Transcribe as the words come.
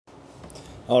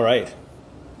All right.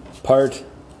 Part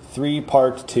 3,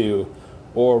 part 2,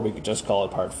 or we could just call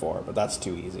it part 4, but that's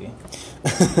too easy.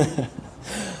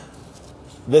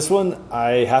 This one,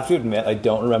 I have to admit, I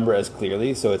don't remember as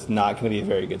clearly, so it's not going to be a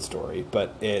very good story,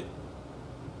 but it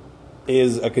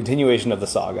is a continuation of the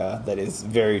saga that is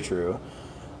very true.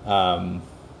 So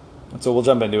we'll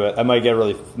jump into it. I might get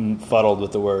really fuddled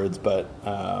with the words, but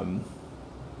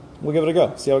we'll give it a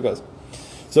go, see how it goes.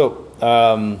 So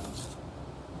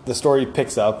the story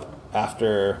picks up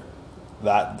after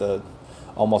that, the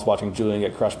almost watching Julian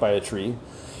get crushed by a tree.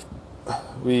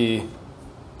 We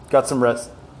got some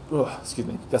rest.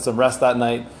 Got some rest that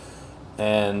night,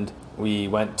 and we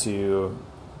went to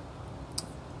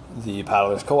the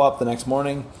Paddlers Co-op the next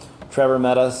morning. Trevor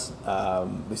met us.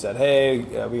 We said,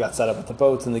 hey, we got set up with the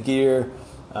boats and the gear.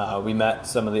 We met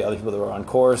some of the other people that were on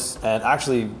course, and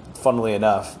actually, funnily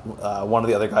enough, one of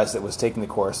the other guys that was taking the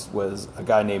course was a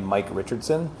guy named Mike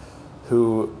Richardson,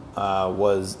 who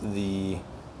was the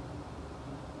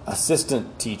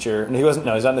assistant teacher. And he's not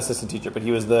an assistant teacher, but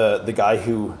he was the guy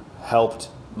who helped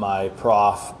my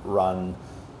prof run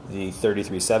the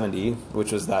 3370,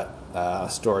 which was that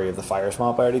story of the fire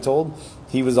swamp I already told.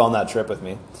 He was on that trip with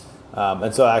me.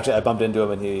 And so actually I bumped into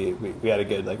him, and we had a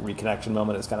good reconnection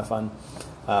moment. It was kind of fun.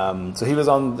 So he was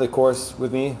on the course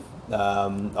with me.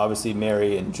 Obviously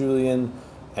Mary and Julian,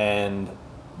 and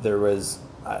there was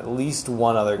at least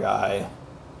one other guy,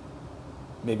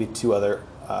 maybe two other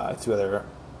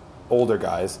older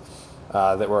guys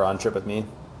that were on trip with me,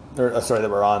 that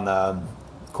were on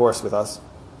course with us.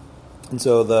 And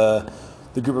so the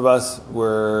group of us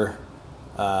were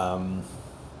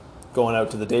going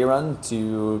out to the day run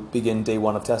to begin day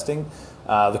one of testing.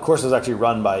 The course was actually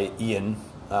run by Ian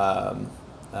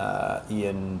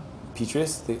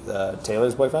Petrus,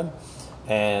 Taylor's boyfriend,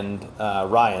 and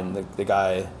Ryan, the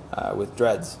guy with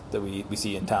dreads that we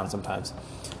see in town sometimes.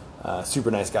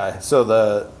 Super nice guy. So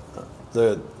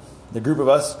the group of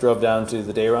us drove down to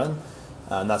the day run,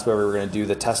 and that's where we were going to do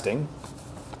the testing.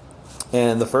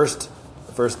 And the first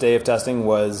day of testing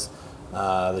was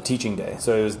the teaching day.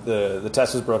 So it was the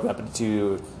test was broken up into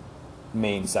two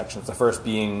main sections. The first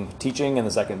being teaching, and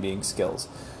the second being skills.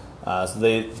 So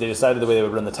they decided the way they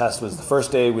would run the test was the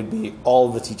first day would be all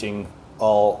of the teaching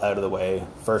all out of the way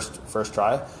first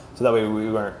try. So that way we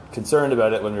weren't concerned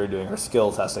about it when we were doing our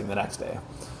skill testing the next day.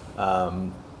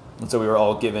 And so we were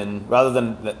all given, rather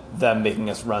than them making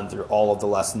us run through all of the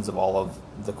lessons of all of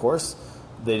the course,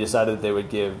 they decided that they would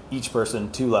give each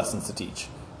person 2 lessons to teach.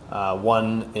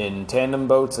 One in tandem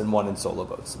boats and one in solo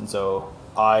boats. And so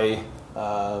I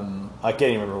can't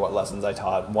even remember what lessons I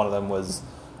taught. One of them was,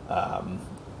 I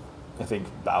think,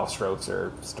 bow strokes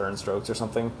or stern strokes or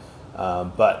something.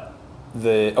 But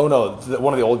one of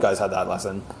the old guys had that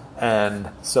lesson. And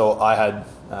so I had,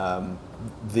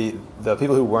 the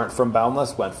people who weren't from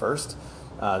Boundless went first.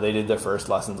 They did their first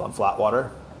lessons on flat water.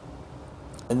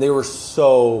 And they were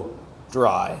so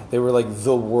dry. They were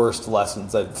the worst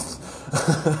lessons.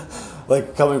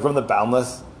 Coming from the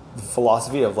Boundless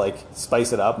philosophy of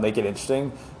spice it up, make it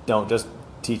interesting. Don't just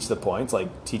teach the points,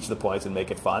 teach the points and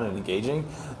make it fun and engaging.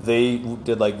 They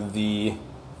did the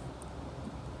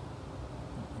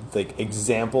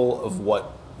example of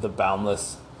what the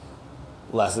Boundless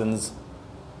lessons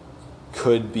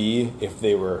could be if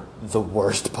they were the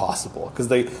worst possible, because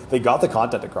they got the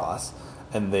content across,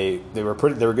 and they were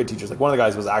good teachers. One of the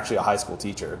guys was actually a high school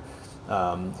teacher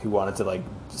who wanted to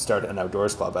start an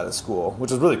outdoors club at his school, which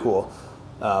was really cool.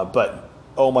 But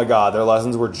oh my God, their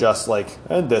lessons were just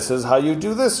and this is how you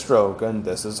do this stroke, and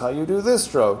this is how you do this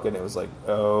stroke, and it was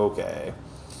okay.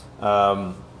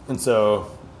 And so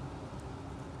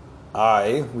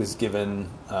I was given.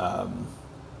 I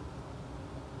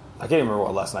can't even remember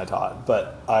what lesson I taught,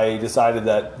 but I decided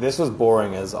that this was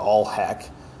boring as all heck,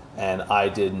 and I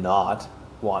did not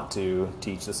want to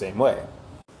teach the same way.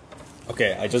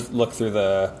 Okay, I just looked through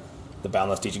the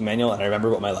Boundless teaching manual, and I remember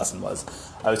what my lesson was.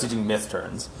 I was teaching myth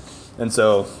turns. And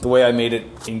so the way I made it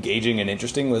engaging and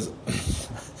interesting was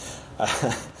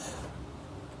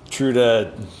true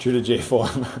to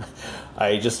J-form.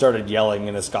 I just started yelling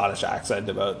in a Scottish accent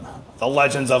about the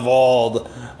legends of old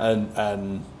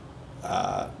and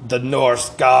the Norse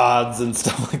gods and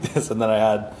stuff like this, and then I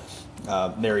had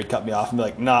Mary cut me off and be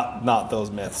like, not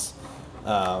those myths.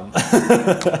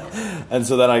 And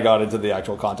so then I got into the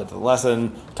actual content of the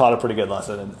lesson, taught a pretty good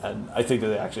lesson, and I think that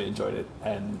they actually enjoyed it.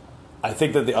 And I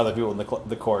think that the other people in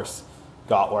the course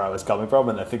got where I was coming from,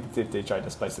 and I think that they tried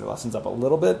to spice their lessons up a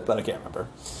little bit, but I can't remember.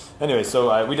 Anyway,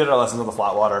 so we did our lessons on the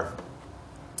flat water,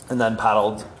 and then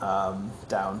paddled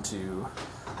down to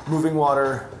moving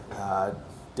water,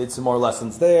 did some more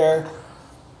lessons there,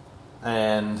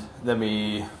 and then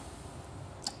we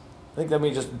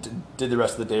just did the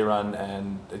rest of the day run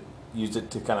and used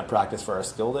it to kind of practice for our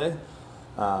skill day.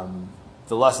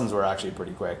 The lessons were actually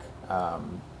pretty quick,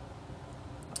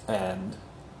 and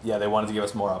yeah, they wanted to give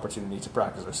us more opportunity to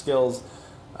practice our skills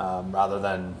rather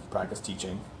than practice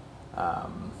teaching.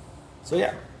 So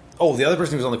yeah. Oh, the other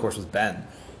person who was on the course was Ben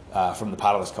from the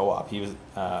Paddlers Co-op. He was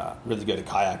really good at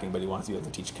kayaking, but he wanted to be able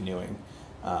to teach canoeing,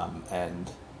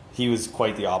 and he was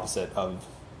quite the opposite of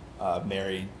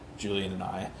Mary, Julian, and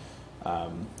I.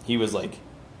 He was like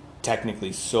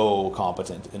technically so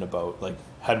competent in a boat, like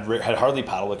had hardly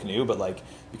paddled a canoe, but like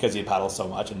because he had paddled so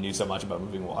much and knew so much about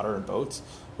moving water and boats,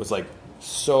 was like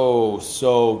so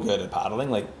good at paddling,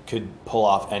 like could pull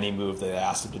off any move that they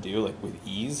asked him to do like with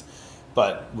ease,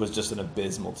 but was just an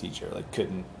abysmal teacher, like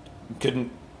couldn't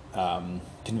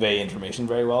convey information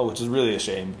very well, which is really a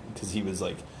shame because he was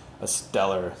like a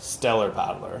stellar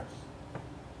paddler.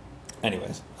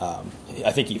 Anyways,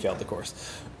 I think he failed the course.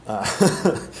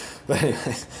 But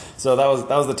anyways, so that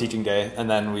was the teaching day, and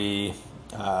then we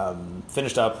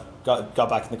finished up, got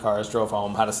back in the cars, drove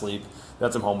home, had to sleep. We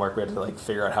had some homework. We had to like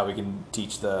figure out how we can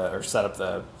teach or set up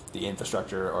the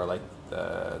infrastructure, or like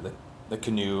the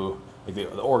canoe, like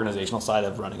the organizational side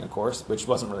of running a course, which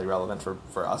wasn't really relevant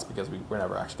for us because we were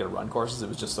never actually going to run courses. It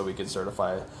was just so we could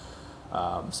certify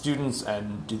students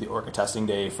and do the orca testing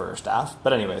day for staff.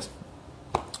 But anyways,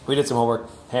 we did some homework,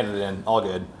 handed it in, all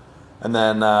good. And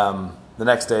then the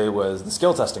next day was the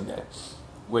skill testing day,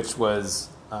 which was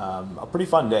a pretty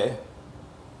fun day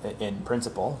in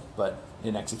principle, but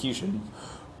in execution,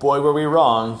 boy, were we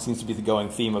wrong, seems to be the going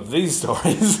theme of these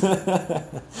stories.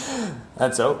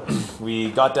 And so we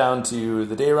got down to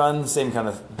the day run, same kind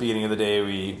of beginning of the day.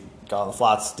 We got on the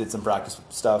flats, did some practice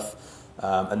stuff,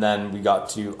 and then we got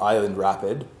to Island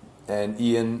Rapid, and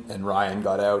Ian and Ryan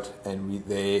got out, and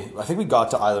I think we got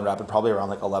to Island Rapid probably around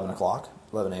like 11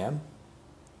 a.m.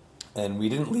 And we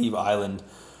didn't leave Island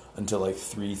until like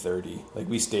 3:30. Like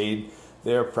we stayed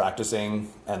there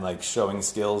practicing and like showing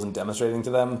skills and demonstrating to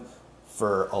them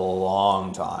for a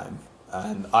long time.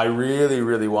 And I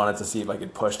really wanted to see if I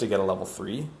could push to get a level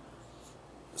 3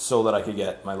 so that I could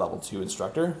get my level 2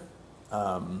 instructor.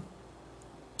 In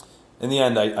the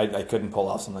end, I couldn't pull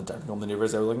off some of the technical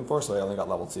maneuvers they were looking for, so I only got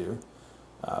level 2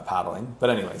 paddling. But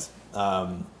anyways,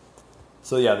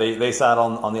 so yeah, they sat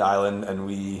on the island, and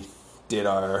we did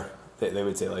they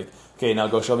would say like, okay, now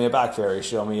go show me a back ferry,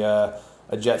 show me a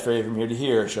jet ferry from here to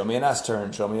here, show me an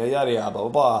S-turn, show me a yada yada, blah,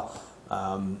 blah,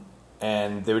 blah.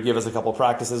 And they would give us a couple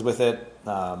practices with it.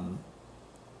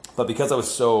 But because I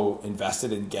was so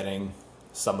invested in getting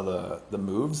some of the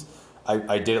moves,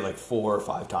 I did it like 4 or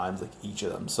 5 times, like each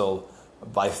of them. So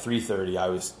by 3:30, I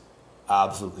was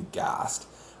absolutely gassed.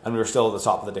 And we were still at the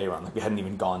top of the day run. Like we hadn't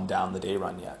even gone down the day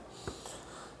run yet.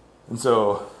 And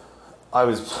so I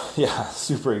was,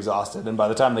 super exhausted. And by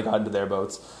the time they got into their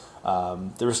boats,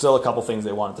 there were still a couple things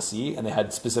they wanted to see, and they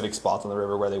had specific spots on the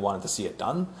river where they wanted to see it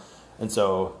done. And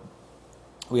so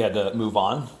we had to move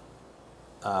on.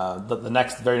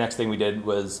 The very next thing we did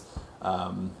was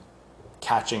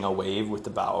catching a wave with the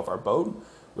bow of our boat,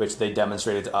 which they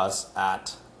demonstrated to us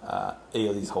at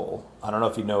Ailey's Hole. I don't know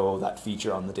if you know that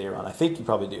feature on the day run. I think you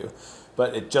probably do.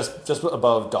 But it just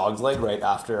above Dog's Leg, right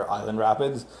after Island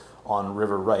Rapids, on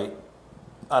River Right,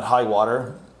 at high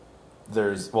water, at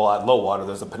low water,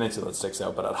 there's a peninsula that sticks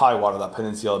out, but at high water, that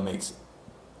peninsula makes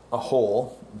a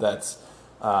hole that's,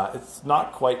 it's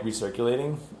not quite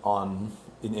recirculating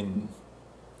in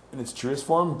its truest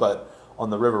form, but on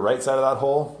the river right side of that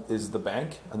hole is the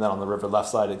bank, and then on the river left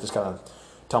side, it just kind of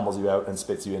tumbles you out and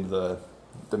spits you into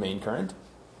the main current.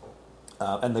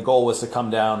 And the goal was to come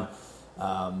down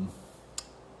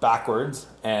backwards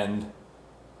and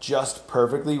just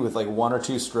perfectly, with like 1 or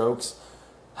 2 strokes,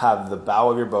 have the bow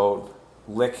of your boat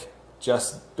lick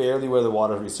just barely where the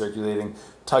water is recirculating,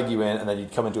 tug you in, and then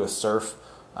you'd come into a surf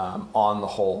on the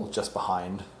hole just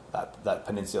behind that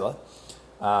peninsula.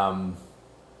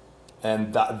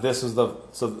 And this was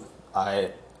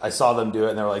I saw them do it,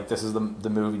 and they were like, this is the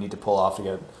move you need to pull off to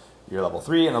get your level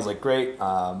 3. And I was like, great.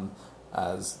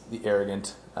 As the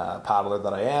arrogant paddler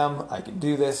that I am, I can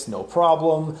do this, no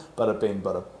problem. Bada bing,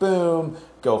 bada boom.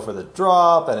 Go for the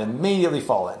drop, and immediately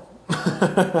fall in.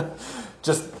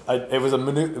 It was a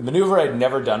maneuver I'd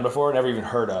never done before, never even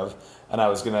heard of, and I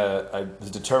was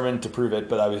determined to prove it.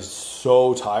 But I was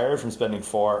so tired from spending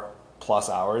 4+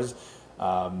 hours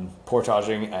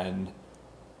portaging and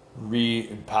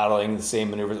paddling the same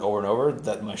maneuvers over and over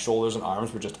that my shoulders and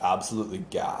arms were just absolutely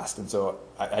gassed. And so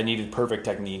I needed perfect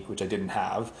technique, which I didn't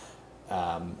have,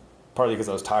 partly because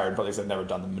I was tired, partly because I'd never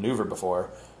done the maneuver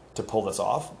before, to pull this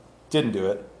off. Didn't do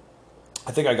it.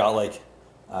 I think I got like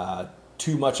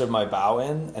too much of my bow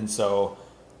in, and so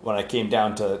when I came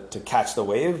down to catch the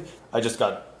wave, I just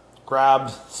got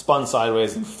grabbed, spun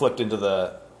sideways, and flipped into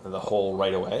the hole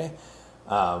right away.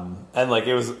 And like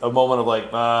it was a moment of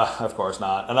like, of course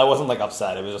not. And I wasn't like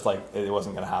upset. It was just like it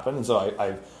wasn't going to happen. And so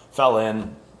I fell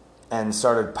in and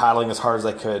started paddling as hard as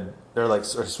I could, or like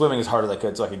or swimming as hard as I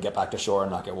could, so I could get back to shore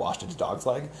and not get washed into dog's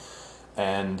leg.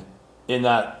 And in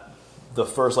the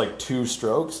first like 2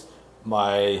 strokes,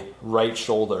 my right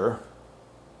shoulder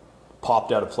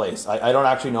popped out of place. I don't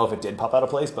actually know if it did pop out of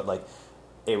place, but like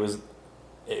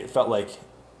it felt like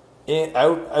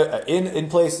in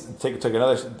place. Took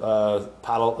another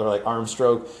paddle or like arm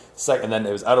stroke, and then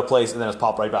it was out of place, and then it was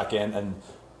popped right back in, and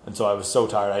so I was so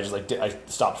tired. I just like I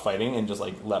stopped fighting and just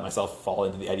like let myself fall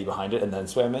into the eddy behind it, and then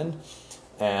swam in,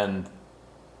 and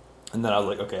then I was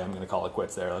like, okay, I'm gonna call it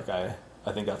quits there. Like I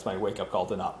think that's my wake up call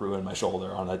to not ruin my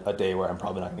shoulder on a day where I'm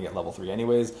probably not gonna get level 3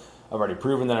 anyways. I've already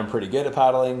proven that I'm pretty good at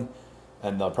paddling,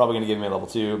 and they're probably gonna give me a level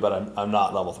 2, but I'm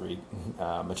not level 3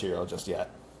 material just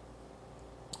yet.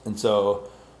 And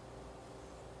so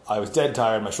I was dead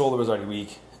tired, my shoulder was already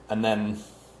weak, and then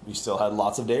we still had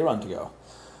lots of day run to go.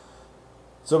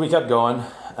 So we kept going,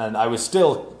 and I was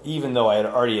still, even though I had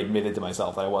already admitted to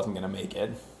myself that I wasn't going to make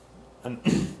it, and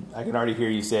I can already hear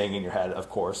you saying in your head, of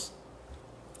course,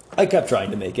 I kept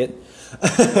trying to make it.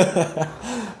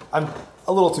 I'm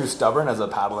a little too stubborn as a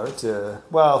paddler to,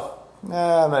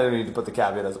 I don't need to put the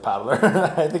caveat as a paddler.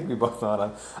 I think we both know I'm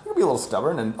going to be a little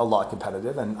stubborn and a lot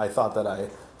competitive, and I thought that I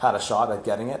had a shot at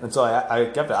getting it. And so I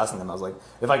kept asking them, I was like,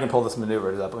 if I can pull this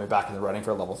maneuver, does that put me back in the running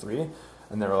for level 3?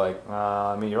 And they were like,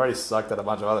 I mean, you already sucked at a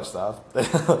bunch of other stuff. They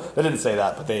didn't say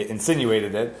that, but they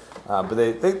insinuated it. But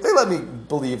they let me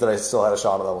believe that I still had a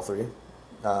shot at level 3.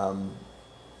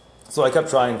 So I kept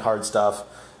trying hard stuff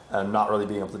and not really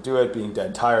being able to do it, being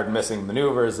dead tired, missing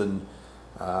maneuvers, and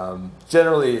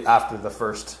generally after the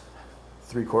first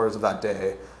 3/4 of that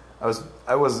day,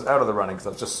 I was out of the running because I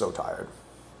was just so tired.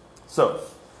 So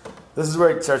this is where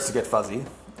it starts to get fuzzy.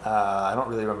 I don't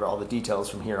really remember all the details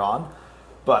from here on,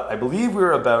 but I believe we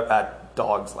were about at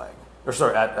dog's leg,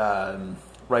 at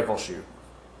rifle shoot.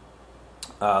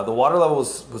 The water level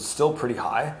was still pretty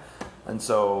high, and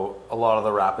so a lot of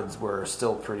the rapids were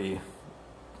still pretty,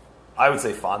 I would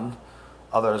say, fun.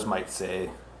 Others might say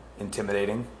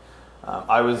intimidating.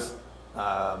 I was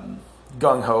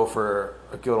gung-ho for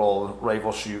a good old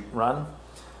rifle shoot run,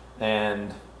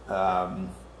 and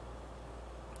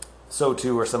so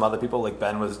too were some other people. Like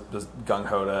Ben was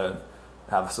gung-ho to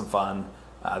have some fun.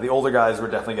 The older guys were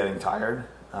definitely getting tired.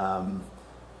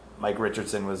 Mike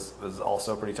Richardson was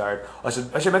also pretty tired. I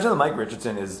should mention that Mike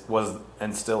Richardson was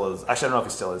and still is, actually I don't know if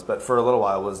he still is, but for a little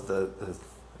while was the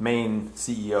main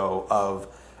CEO of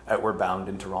Outward Bound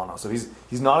in Toronto. So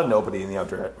he's not a nobody in the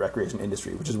outdoor recreation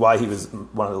industry, which is why he was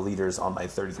one of the leaders on my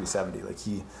 3370. Like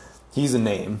he's a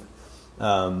name.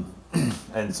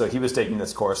 And so he was taking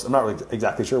this course. I'm not really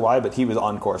exactly sure why, but he was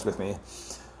on course with me.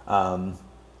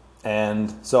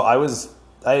 And so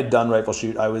I had done rifle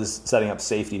shoot. I was setting up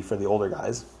safety for the older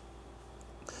guys.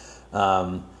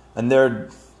 And they're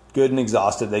good and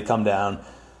exhausted. They come down,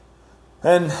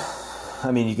 and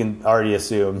I mean, you can already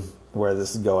assume where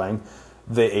this is going.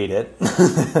 They ate it.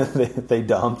 they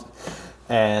dumped,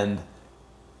 and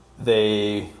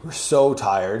they were so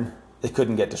tired they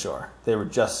couldn't get to shore. They were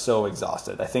just so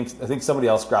exhausted. I think somebody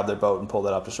else grabbed their boat and pulled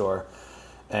it up to shore,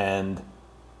 and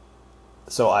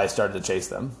so I started to chase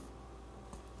them.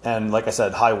 And like I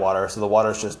said, high water, so the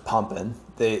water's just pumping.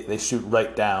 They shoot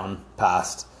right down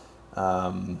past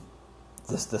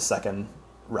the second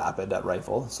rapid at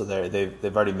rifle, so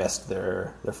they've already missed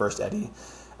their first eddy,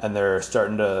 and they're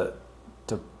starting to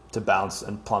bounce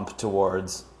and plump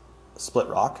towards Split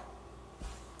Rock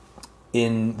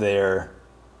in their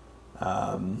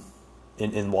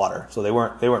in water. So they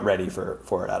weren't ready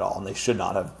for it at all, and they should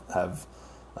not have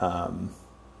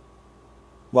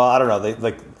well, I don't know, they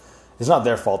like, it's not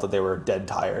their fault that they were dead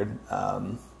tired,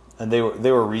 and they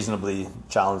were reasonably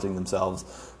challenging themselves,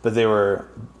 but they were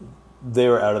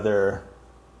out of their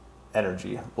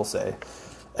energy, we'll say.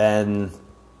 And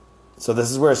so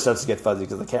this is where it starts to get fuzzy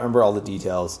because I can't remember all the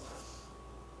details,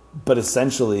 but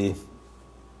essentially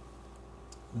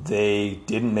they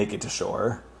didn't make it to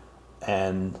shore,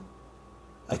 and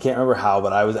I can't remember how,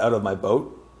 but I was out of my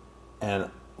boat, and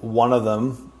one of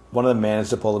them managed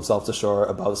to pull himself to shore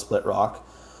above Split Rock,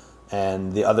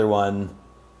 and the other one,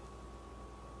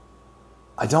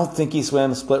 I don't think he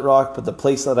swam Split Rock, but the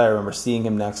place that I remember seeing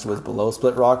him next was below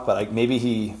Split Rock, but maybe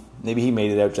he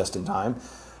made it out just in time.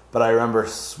 But I remember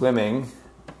swimming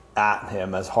at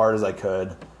him as hard as I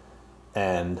could,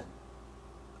 and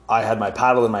I had my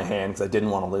paddle in my hand because I didn't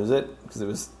want to lose it,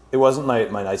 because it wasn't my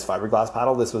nice fiberglass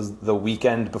paddle. This was the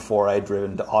weekend before I had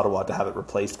driven to Ottawa to have it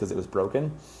replaced because it was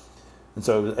broken. And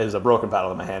so it was a broken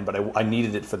paddle in my hand, but I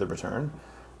needed it for the return.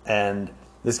 And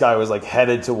this guy was like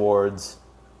headed towards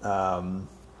the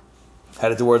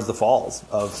falls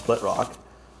of Split Rock.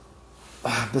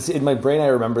 But in my brain, I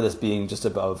remember this being just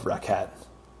above Raquette.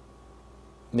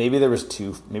 Maybe there was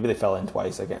two. Maybe they fell in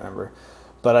twice. I can't remember.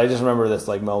 But I just remember this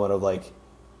like moment of like,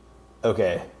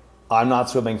 okay, I'm not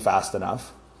swimming fast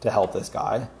enough to help this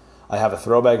guy. I have a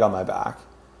throw bag on my back,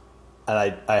 and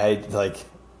I like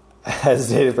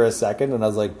hesitated for a second, and I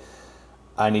was like,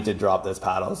 I need to drop this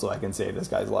paddle so I can save this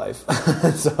guy's life.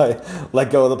 So I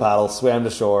let go of the paddle, swam to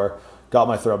shore, got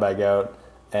my throw bag out,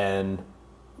 and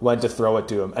went to throw it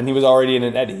to him. And he was already in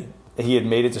an eddy. He had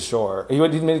made it to shore. He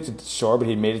made it to shore, but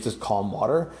he made it to calm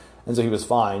water, and so he was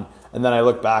fine. And then I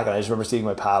looked back, and I just remember seeing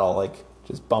my paddle like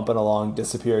just bumping along,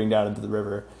 disappearing down into the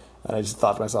river. And I just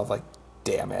thought to myself, like,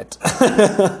 damn it.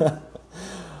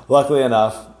 Luckily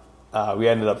enough, we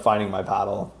ended up finding my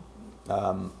paddle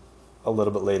a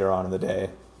little bit later on in the day.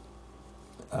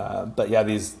 But yeah,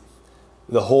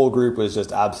 the whole group was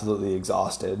just absolutely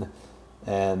exhausted,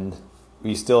 and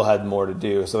we still had more to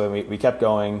do. So then we kept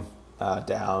going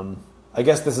down. I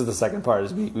guess this is the second part,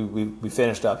 is we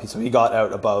finished up. So he got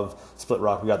out above Split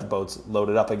Rock. We got the boats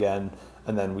loaded up again,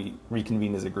 and then we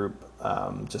reconvened as a group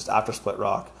just after Split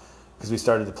Rock, because we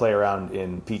started to play around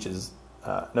in Peaches,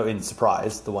 in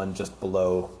Surprise, the one just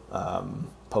below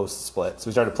post Split. So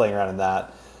we started playing around in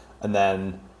that, and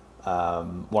then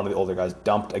one of the older guys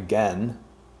dumped again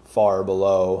far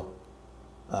below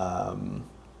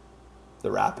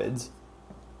the rapids.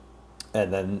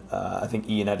 And then I think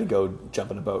Ian had to go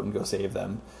jump in a boat and go save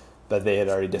them, but they had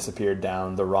already disappeared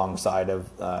down the wrong side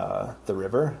of the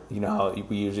river. You know how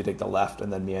we usually take the left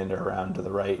and then meander around to the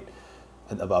right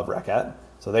and above Raquette.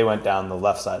 So they went down the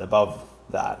left side above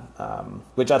that,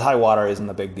 which at high water isn't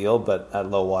a big deal, but at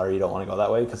low water you don't want to go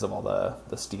that way because of all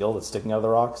the steel that's sticking out of the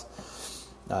rocks.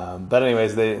 But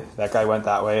anyways, that guy went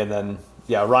that way, and then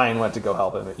Ryan went to go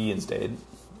help him. Ian stayed,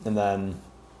 and then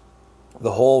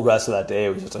the whole rest of that day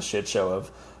was just a shit show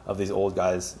of these old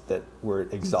guys that were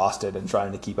exhausted and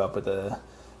trying to keep up with the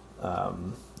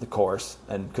course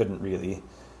and couldn't really.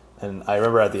 And I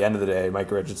remember at the end of the day,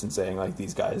 Mike Richardson saying, like,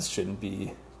 these guys shouldn't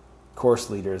be course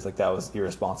leaders. Like, that was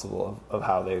irresponsible of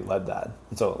how they led that.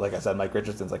 And so, like I said, Mike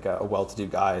Richardson's like a well-to-do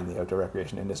guy in the outdoor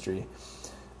recreation industry.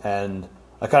 And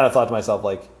I kind of thought to myself,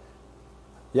 like,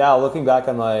 yeah, looking back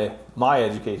on my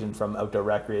education from outdoor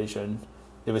recreation,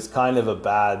 it was kind of a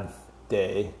bad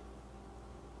day.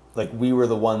 Like, we were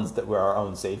the ones that were our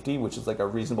own safety, which is like a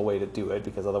reasonable way to do it,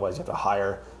 because otherwise you have to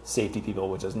hire safety people,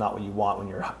 which is not what you want when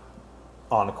you're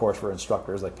on a course for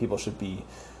instructors. Like, people should be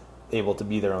able to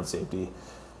be their own safety.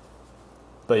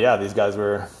 But yeah, these guys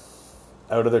were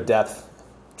out of their depth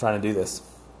trying to do this.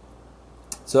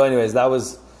 So anyways, that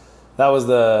was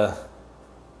the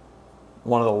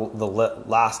one of the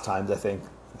last times, I think,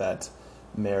 that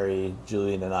Mary,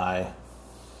 Julian, and I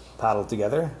paddled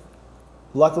together.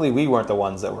 Luckily, we weren't the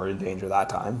ones that were in danger that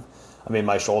time. I mean,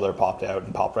 my shoulder popped out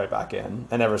and popped right back in,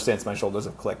 and ever since, my shoulders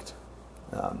have clicked.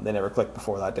 They never clicked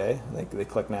before that day. They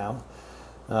click now.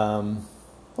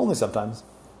 Only sometimes.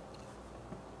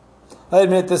 I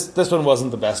admit this one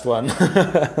wasn't the best one.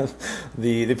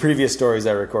 The previous stories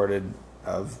I recorded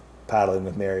of paddling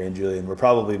with Mary and Julian were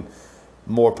probably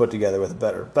more put together with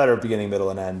a better beginning, middle,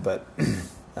 and end. But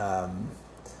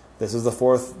this is the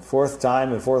fourth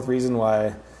time and fourth reason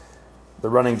why the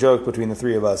running joke between the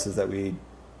three of us is that we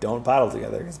don't paddle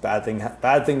together, because bad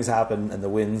things happen, and the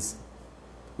winds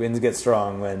get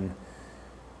strong when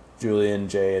Julian,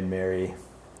 Jay, and Mary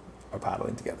are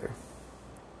paddling together.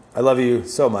 I love you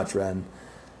so much, Ren.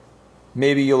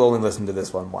 Maybe you'll only listen to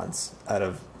this one once out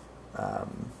of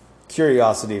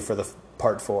curiosity for the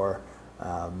part 4.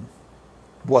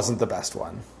 Wasn't the best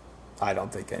one, I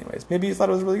don't think, anyways. Maybe you thought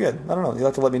it was really good. I don't know. You'll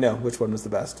have to let me know which one was the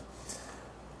best.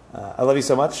 I love you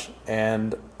so much,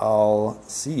 and I'll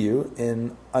see you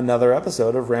in another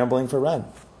episode of Rambling for Ren.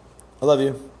 I love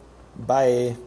you. Bye.